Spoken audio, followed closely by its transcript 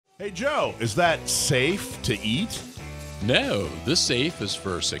Hey, Joe, is that safe to eat? No, this safe is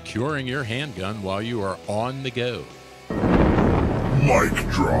for securing your handgun while you are on the go. Mic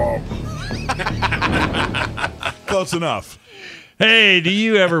drop. Close enough. Hey, do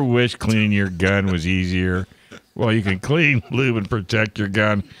you ever wish cleaning your gun was easier? Well, you can clean, lube, and protect your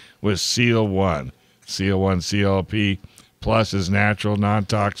gun with Seal One. Seal One CLP Plus is natural,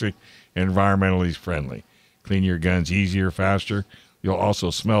 non-toxic, and environmentally friendly. Clean your guns easier, faster. You'll also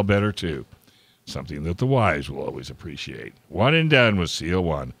smell better, too. Something that the wise will always appreciate. One and done with Seal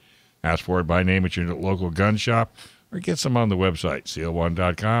One. Ask for it by name at your local gun shop or get some on the website,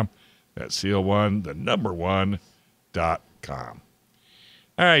 seal1.com. That's seal1, the number one.com.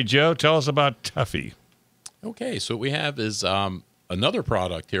 All right, Joe, tell us about Tuffy. Okay, so what we have is another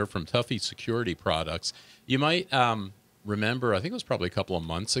product here from Tuffy Security Products. You might remember, I think it was probably a couple of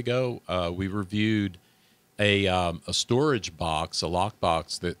months ago, we reviewed a storage box, a lock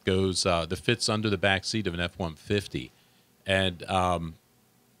box that goes that fits under the back seat of an F-150, and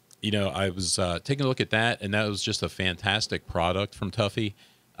you know, I was taking a look at that, and that was just a fantastic product from Tuffy.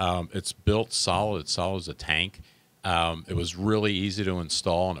 It's built solid; it's solid as a tank. It was really easy to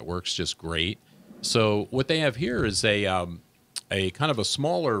install, and it works just great. So what they have here is a kind of a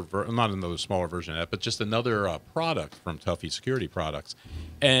smaller, not another smaller version of that, but just another product from Tuffy Security Products,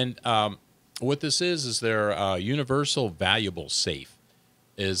 and what this is their universal valuable safe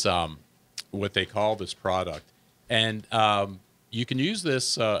is what they call this product. And you can use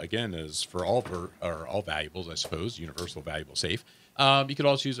this, again, as for all valuables, I suppose, universal valuable safe. You could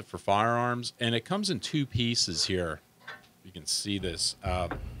also use it for firearms. And it comes in two pieces here. You can see this.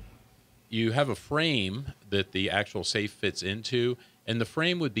 You have a frame that the actual safe fits into. And the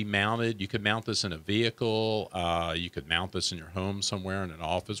frame would be mounted. You could mount this in a vehicle. You could mount this in your home somewhere, in an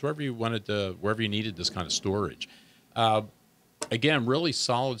office, wherever you wanted to, wherever you needed this kind of storage. Again, really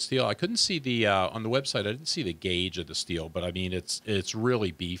solid steel. I couldn't see the on the website. I didn't see the gauge of the steel, but I mean it's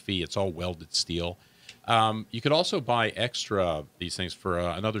really beefy. It's all welded steel. You could also buy extra these things for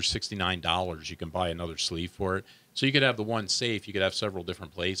another $69. You can buy another sleeve for it. So you could have the one safe. You could have several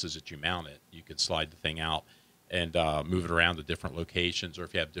different places that you mount it. You could slide the thing out and move it around to different locations, or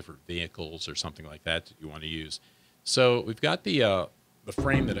if you have different vehicles or something like that that you want to use. So we've got the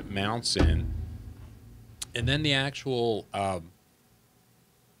frame that it mounts in, and then the actual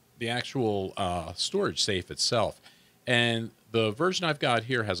storage safe itself. And the version I've got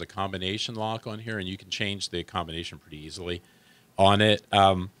here has a combination lock on here, and you can change the combination pretty easily on it.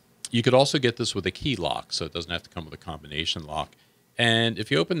 You could also get this with a key lock, so it doesn't have to come with a combination lock. And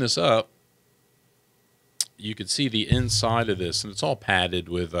if you open this up, you could see the inside of this, and it's all padded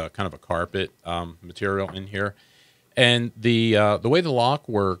with kind of a carpet material in here. And the way the lock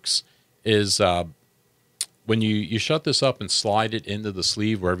works is when you shut this up and slide it into the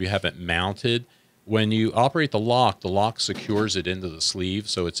sleeve wherever you have it mounted, when you operate the lock secures it into the sleeve,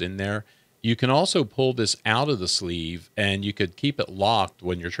 so it's in there. You can also pull this out of the sleeve, and you could keep it locked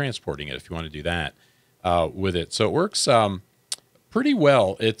when you're transporting it if you want to do that with it. So it works pretty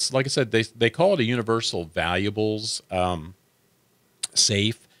well. It's like I said, they call it a universal valuables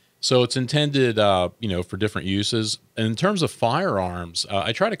safe. So it's intended, you know, for different uses. And in terms of firearms,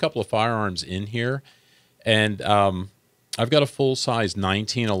 I tried a couple of firearms in here, and I've got a full-size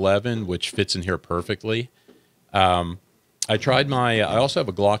 1911, which fits in here perfectly. I tried I also have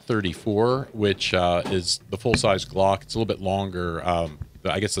a Glock 34, which is the full-size Glock. It's a little bit longer.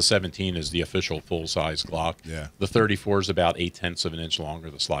 I guess the 17 is the official full-size Glock. Yeah. The 34 is about 0.8 of an inch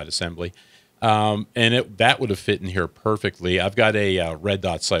longer, the slide assembly. And that would have fit in here perfectly. I've got a red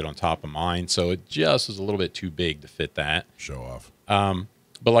dot sight on top of mine, so it just is a little bit too big to fit that. Show off.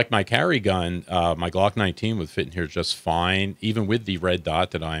 But like my carry gun, my Glock 19 would fit in here just fine, even with the red dot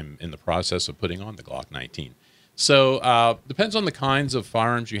that I'm in the process of putting on the Glock 19. So depends on the kinds of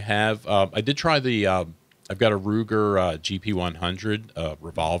firearms you have. I did try I've got a Ruger GP100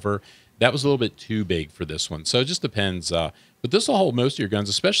 revolver. That was a little bit too big for this one. So it just depends. But this will hold most of your guns,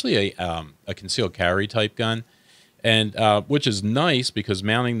 especially a concealed carry type gun, and which is nice because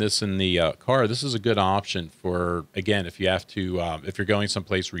mounting this in the car, this is a good option for, again, if you have to, if you're going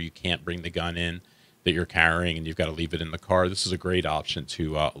someplace where you can't bring the gun in that you're carrying and you've got to leave it in the car, this is a great option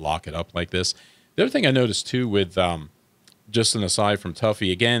to lock it up like this. The other thing I noticed too with, just an aside from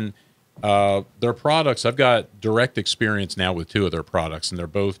Tuffy, again, their products, I've got direct experience now with two of their products, and they're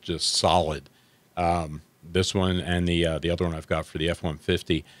both just solid. This one and the other one I've got for the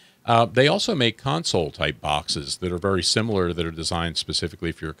F-150. They also make console-type boxes that are very similar, that are designed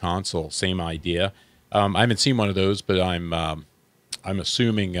specifically for your console. Same idea. I haven't seen one of those, but I'm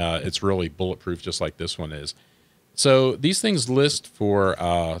assuming it's really bulletproof, just like this one is. So these things list for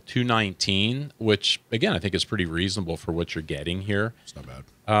 $219, which again I think is pretty reasonable for what you're getting here. It's not bad.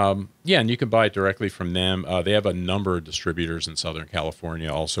 Yeah, and you can buy it directly from them. They have a number of distributors in Southern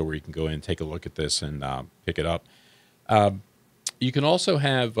California also where you can go in and take a look at this and pick it up. You can also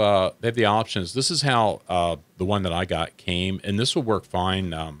have they have the options. This is how the one that I got came, and this will work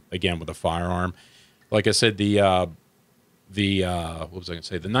fine again with a firearm. Like I said, the what was I going to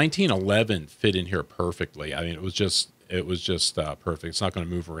say? The 1911 fit in here perfectly. I mean, it was just perfect. It's not going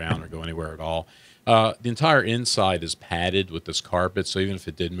to move around or go anywhere at all. The entire inside is padded with this carpet, so even if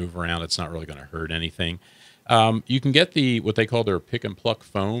it did move around, it's not really going to hurt anything. You can get what they call their pick and pluck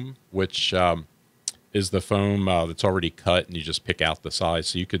foam, which is the foam that's already cut, and you just pick out the size.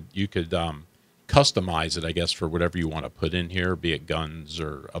 So you could customize it, I guess, for whatever you want to put in here, be it guns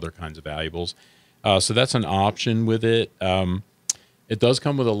or other kinds of valuables. So that's an option with it. It does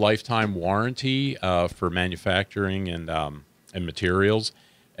come with a lifetime warranty for manufacturing and materials.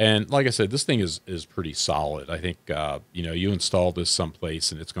 And like I said, this thing is pretty solid. I think you install this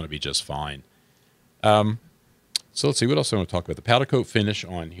someplace and it's going to be just fine. So let's see, what else I want to talk about. The powder coat finish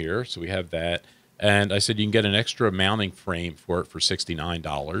on here. So we have that. And I said you can get an extra mounting frame for it for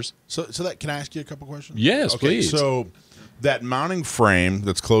 $69. So that, can I ask you a couple questions? Yes, okay, please. So that mounting frame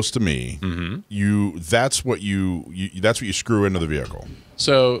that's close to me, that's what you screw into the vehicle.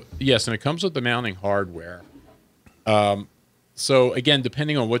 So yes, and it comes with the mounting hardware. So again,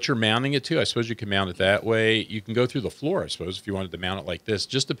 depending on what you're mounting it to, I suppose you can mount it that way. You can go through the floor, I suppose, if you wanted to mount it like this.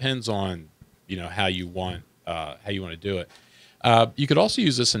 Just depends on how you want to do it. You could also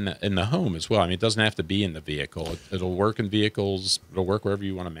use this in the home as well. I mean, it doesn't have to be in the vehicle. It'll work in vehicles. It'll work wherever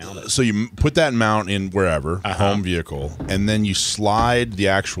you want to mount it. So you put that mount in wherever, home vehicle, and then you slide the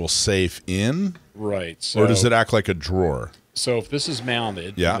actual safe in? Right. So, or does it act like a drawer? So if this is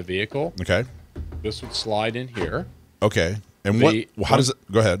mounted in the vehicle, okay, this would slide in here. Okay. And how does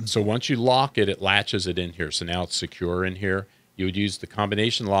it, go ahead. So once you lock it, it latches it in here. So now it's secure in here. You would use the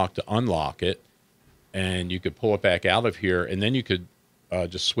combination lock to unlock it, and you could pull it back out of here, and then you could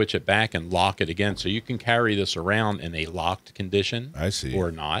just switch it back and lock it again. So you can carry this around in a locked condition. I see.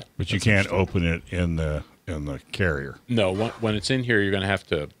 Or not. But you can't open it in the carrier. No, when it's in here, you're going to have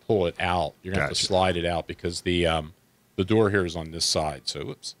to pull it out. You're going to have to slide it out because the door here is on this side. So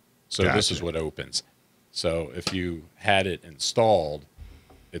whoops. So this is what opens. So if you had it installed,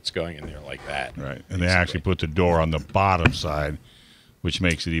 it's going in there like that. Right. And they actually put the door on the bottom side, which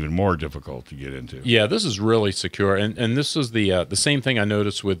makes it even more difficult to get into. Yeah, this is really secure. And this is the same thing I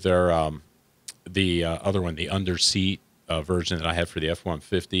noticed with their other one, the under seat version that I had for the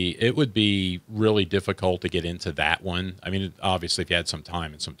F-150. It would be really difficult to get into that one. I mean, obviously, if you had some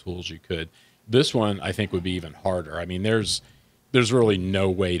time and some tools, you could. This one, I think, would be even harder. I mean, there's really no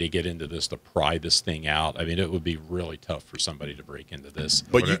way to get into this to pry this thing out. I mean, it would be really tough for somebody to break into this.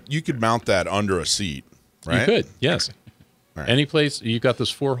 But you could mount that under a seat, right? You could, yes. Right. Any place you've got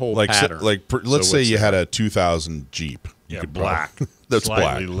this 4-hole pattern. Let's say you had a 2000 Jeep. Black. That's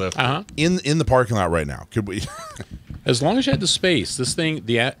black. Lifted. In the parking lot right now, could we? As long as you had the space, this thing,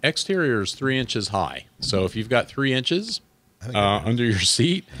 the exterior is 3 inches high. So if you've got 3 inches under your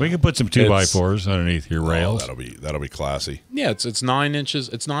seat, we can put some 2x4s underneath your rails. That'll be classy. Yeah, it's 9 inches.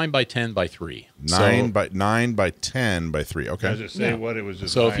 It's 9 by 10 by 3. 9 by 10 by 3. Okay. Does it say what it was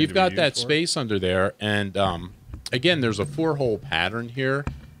designed So if you've got that for? space under there, and again, there's a 4-hole pattern here,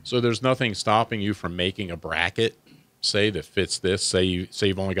 so there's nothing stopping you from making a bracket, say, that fits this. Say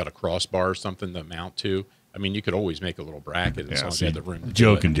you've only got a crossbar or something to mount to. I mean, you could always make a little bracket as long as you had the room to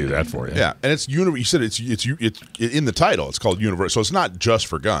Joe do it. can do that for you. Yeah, and it's you said it's in the title. It's called universal, so it's not just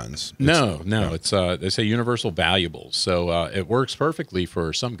for guns. No. It's they say universal valuables, so it works perfectly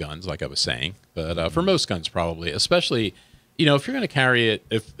for some guns, like I was saying, but for most guns probably, especially. If you're going to carry it,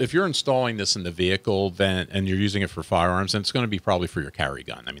 if you're installing this in the vehicle, and you're using it for firearms, then it's going to be probably for your carry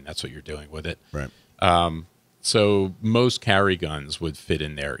gun. I mean, that's what you're doing with it. Right. So most carry guns would fit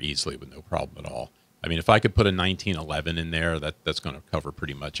in there easily with no problem at all. I mean, if I could put a 1911 in there, that's going to cover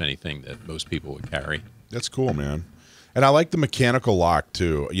pretty much anything that most people would carry. That's cool, man. And I like the mechanical lock,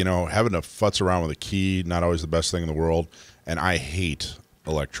 too. Having to futz around with a key, not always the best thing in the world. And I hate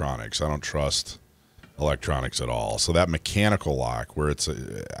electronics. I don't trust electronics at all. So that mechanical lock, where it's I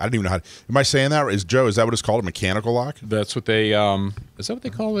don't even know how. Am I saying that? Is that what it's called? A mechanical lock? That's what they is that what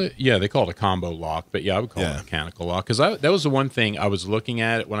they call it? Yeah, they call it a combo lock. But yeah, I would call it a mechanical lock because that was the one thing I was looking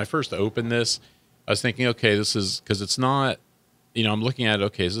at it when I first opened this. I was thinking, okay, this is because it's not. I'm looking at it.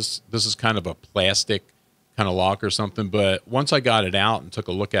 Okay, this is kind of a plastic kind of lock or something. But once I got it out and took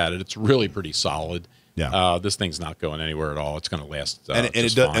a look at it, it's really pretty solid. Yeah. This thing's not going anywhere at all. It's going to last.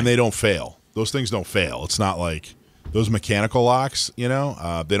 And they don't fail. Those things don't fail. It's not like those mechanical locks, you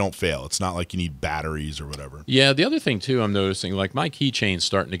know, they don't fail. It's not like you need batteries or whatever. Yeah, the other thing too, I'm noticing, like my keychain's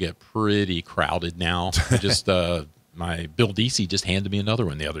starting to get pretty crowded now. I just my Bill DC just handed me another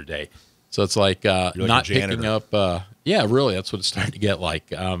one the other day, so it's like, not picking up. Yeah, really, that's what it's starting to get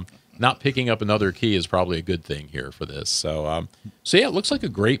like. Not picking up another key is probably a good thing here for this. So, so yeah, it looks like a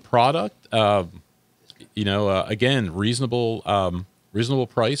great product. You know, again, reasonable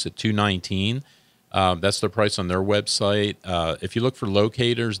price at $219. That's their price on their website. If you look for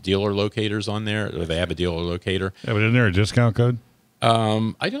locators, dealer locators on there, or they have a dealer locator. Yeah, but isn't there a discount code?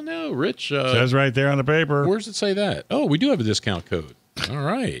 I don't know, Rich. Says right there on the paper. Where does it say that? Oh, we do have a discount code. All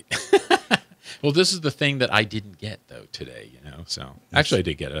right. Well, this is the thing that I didn't get though today. You know, so actually I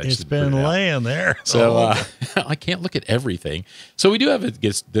did get it. It's been laying there. So I can't look at everything. So we do have a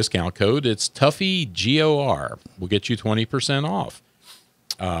discount code. It's Tuffy GOR. We'll get you 20% off.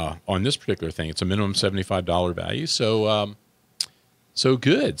 On this particular thing, it's a minimum $75 value. So, so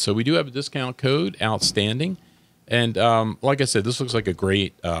good. So we do have a discount code, outstanding. And like I said, this looks like a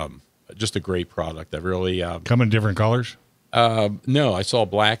great, just a great product. I really come in different colors. No, I saw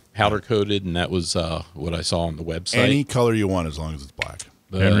black powder coated, and that was what I saw on the website. Any color you want, as long as it's black.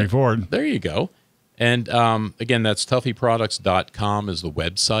 Henry Ford. There you go. And again, that's tuffyproducts.com is the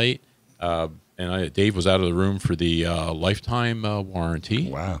website. And Dave was out of the room for the lifetime warranty.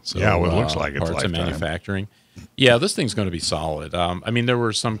 Wow. So, yeah, well, it looks like it's parts lifetime. and manufacturing. Yeah, this thing's going to be solid. I mean, there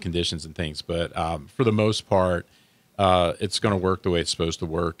were some conditions and things, but for the most part, it's going to work the way it's supposed to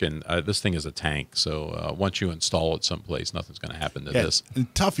work. And this thing is a tank. So once you install it someplace, nothing's going to happen to this.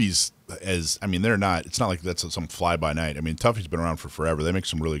 And Tuffy's, I mean, they're not, it's not like that's some fly-by-night. I mean, Tuffy's been around for forever. They make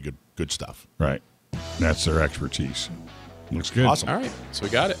some really good stuff. Right. That's their expertise. Looks good. Awesome. All right. So we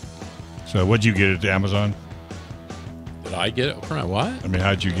got it. So what'd you get at Amazon? Did I get it from my what? I mean,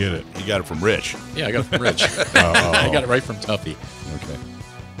 how'd you get it? You got it from Rich. Yeah, I got it from Rich. I got it right from Tuffy. Okay.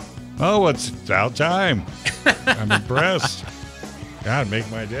 Oh, it's about time. I'm impressed. God, make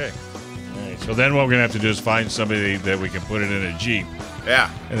my day. All right, so then what we're going to have to do is find somebody that we can put it in a Jeep. Yeah.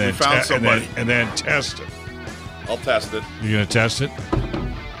 And then we found somebody. And then test it. I'll test it. You're going to test it?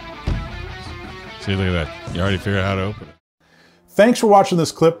 See, look at that. You already figured out how to open it. Thanks for watching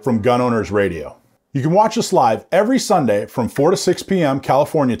this clip from Gun Owners Radio. You can watch us live every Sunday from 4 to 6 p.m.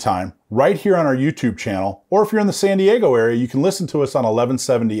 California time, right here on our YouTube channel, or if you're in the San Diego area, you can listen to us on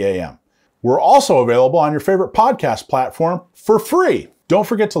 1170 a.m. We're also available on your favorite podcast platform for free. Don't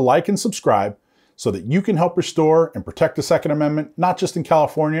forget to like and subscribe so that you can help restore and protect the Second Amendment, not just in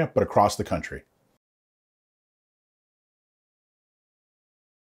California, but across the country.